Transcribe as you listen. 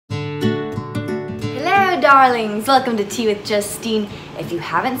darlings, welcome to Tea with Justine. If you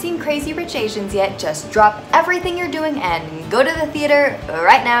haven't seen Crazy Rich Asians yet, just drop everything you're doing and go to the theater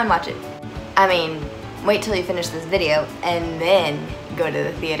right now and watch it. I mean, wait till you finish this video and then go to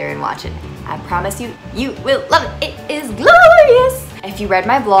the theater and watch it. I promise you, you will love it. It is glorious! If you read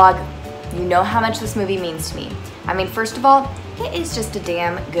my blog, you know how much this movie means to me. I mean, first of all, it is just a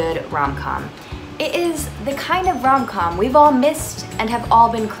damn good rom-com. It is the kind of rom-com we've all missed and have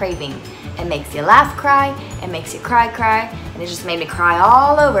all been craving. It makes you laugh, cry, it makes you cry, and it just made me cry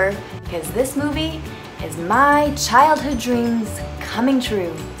all over because this movie is my childhood dreams coming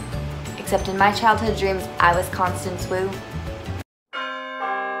true. Except in my childhood dreams, I was Constance Wu.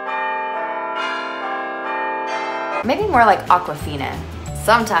 Maybe more like Awkwafina.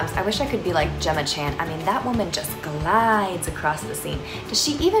 Sometimes I wish I could be like Gemma Chan. I mean, that woman just glides across the scene. Does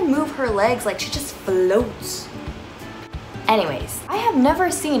she even move her legs? Like, she just floats. Anyways, I have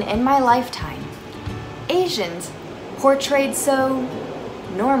never seen in my lifetime Asians portrayed so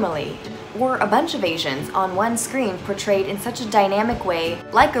normally, or a bunch of Asians on one screen portrayed in such a dynamic way,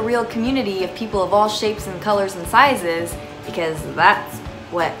 like a real community of people of all shapes and colors and sizes, because that's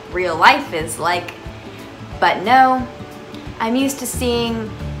what real life is like. But no, I'm used to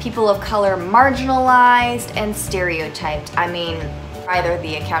seeing people of color marginalized and stereotyped. I mean, either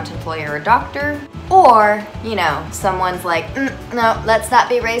the accountant, lawyer, or doctor, or, you know, someone's like, no, let's not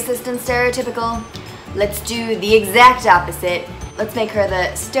be racist and stereotypical. Let's do the exact opposite. Let's make her the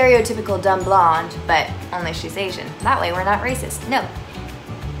stereotypical dumb blonde, but only she's Asian. That way we're not racist. No.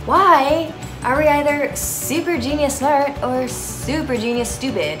 Why are we either super genius smart or super genius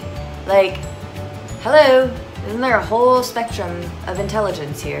stupid? Like, hello, isn't there a whole spectrum of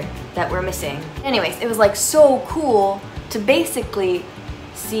intelligence here that we're missing? Anyways, it was like so cool to basically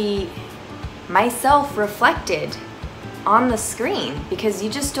see myself reflected on the screen, because you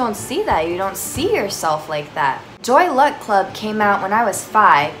just don't see that. You don't see yourself like that. Joy Luck Club came out when I was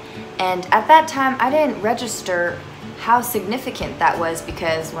 5, and at that time I didn't register how significant that was,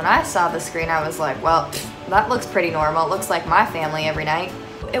 because when I saw the screen I was like, well, that looks pretty normal. It looks like my family every night.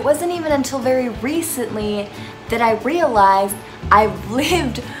 It wasn't even until very recently that I realized I've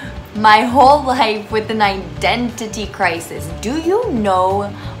lived my whole life with an identity crisis. Do you know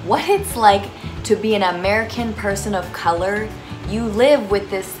what it's like to be an American person of color? You live with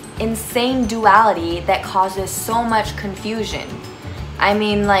this insane duality that causes so much confusion. I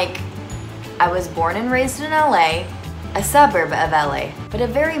mean, like, I was born and raised in LA, a suburb of LA, but a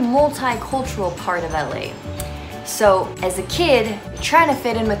very multicultural part of LA. So as a kid, you're trying to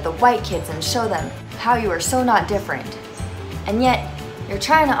fit in with the white kids and show them how you are so not different. And yet, you're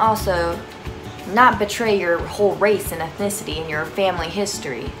trying to also not betray your whole race and ethnicity and your family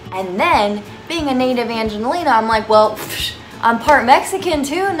history. And then, being a native Angelina, I'm like, well, I'm part Mexican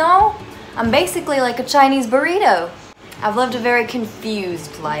too, no? I'm basically like a Chinese burrito. I've lived a very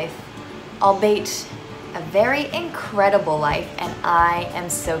confused life, albeit a very incredible life, and I am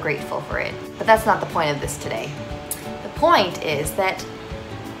so grateful for it. But that's not the point of this today. The point is that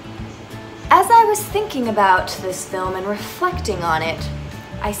as I was thinking about this film and reflecting on it,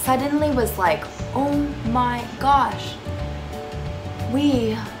 I suddenly was like, oh my gosh,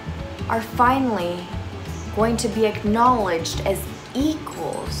 we are finally going to be acknowledged as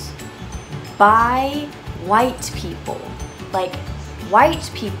equals by white people. Like, white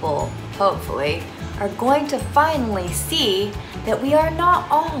people, hopefully, are going to finally see that we are not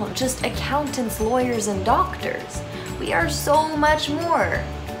all just accountants, lawyers, and doctors. We are so much more.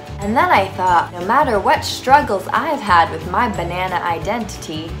 And then I thought, no matter what struggles I've had with my banana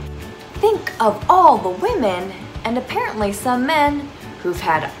identity, think of all the women, and apparently some men, who've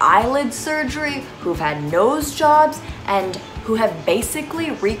had eyelid surgery, who've had nose jobs, and who have basically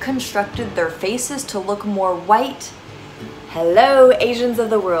reconstructed their faces to look more white. Hello, Asians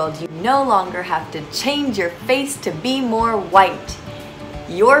of the world, you no longer have to change your face to be more white.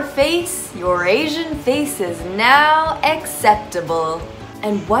 Your face, your Asian face, is now acceptable.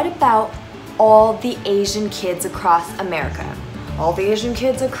 And what about all the Asian kids across America? All the Asian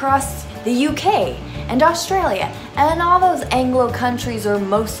kids across the UK and Australia and all those Anglo countries or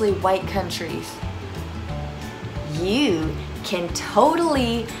mostly white countries? You can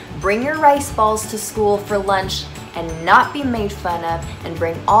totally bring your rice balls to school for lunch and not be made fun of, and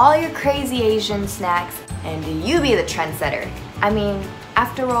bring all your crazy Asian snacks, and you be the trendsetter. I mean,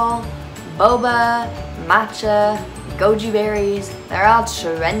 after all, boba, matcha, goji berries, they're all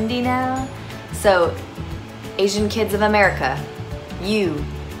trendy now. So, Asian kids of America, you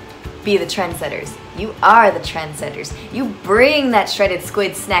be the trendsetters. You are the trendsetters. You bring that shredded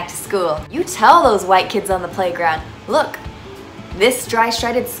squid snack to school. You tell those white kids on the playground, look, this dry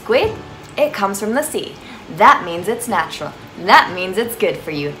shredded squid, it comes from the sea. that means it's natural. That means it's good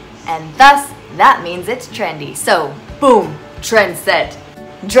for you. And thus, that means it's trendy. So, boom, trend set.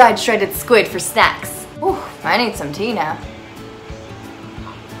 Dried shredded squid for snacks. Ooh, I need some tea now.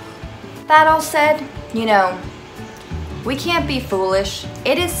 That all said, you know, we can't be foolish.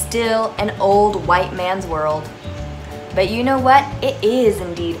 It is still an old white man's world. But you know what? It is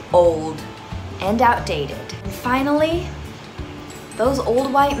indeed old and outdated. And finally, those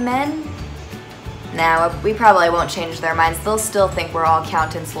old white men, now we probably won't change their minds. They'll still think we're all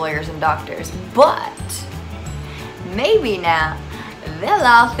accountants, lawyers, and doctors. But maybe now they'll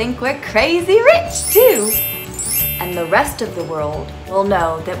all think we're crazy rich too. And the rest of the world will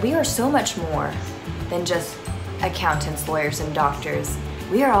know that we are so much more than just accountants, lawyers, and doctors.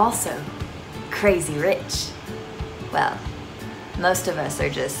 We are also crazy rich. Well, most of us are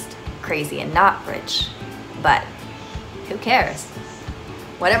just crazy and not rich, but who cares?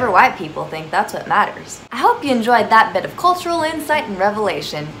 Whatever white people think, that's what matters. I hope you enjoyed that bit of cultural insight and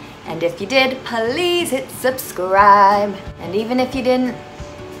revelation, and if you did, please hit subscribe. And even if you didn't,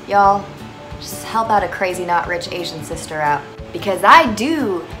 y'all, just help out a crazy not rich Asian sister out. Because I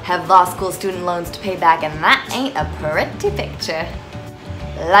do have law school student loans to pay back, and that ain't a pretty picture.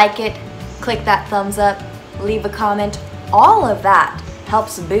 Like it, click that thumbs up, leave a comment. All of that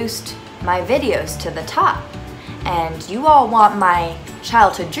helps boost my videos to the top. And you all want my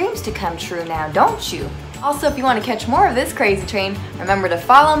childhood dreams to come true now, don't you? Also, if you want to catch more of this crazy train, remember to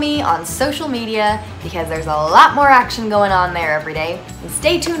follow me on social media because there's a lot more action going on there every day. And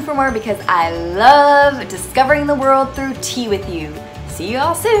stay tuned for more because I love discovering the world through tea with you. See you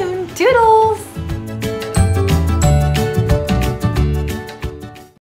all soon. Toodles!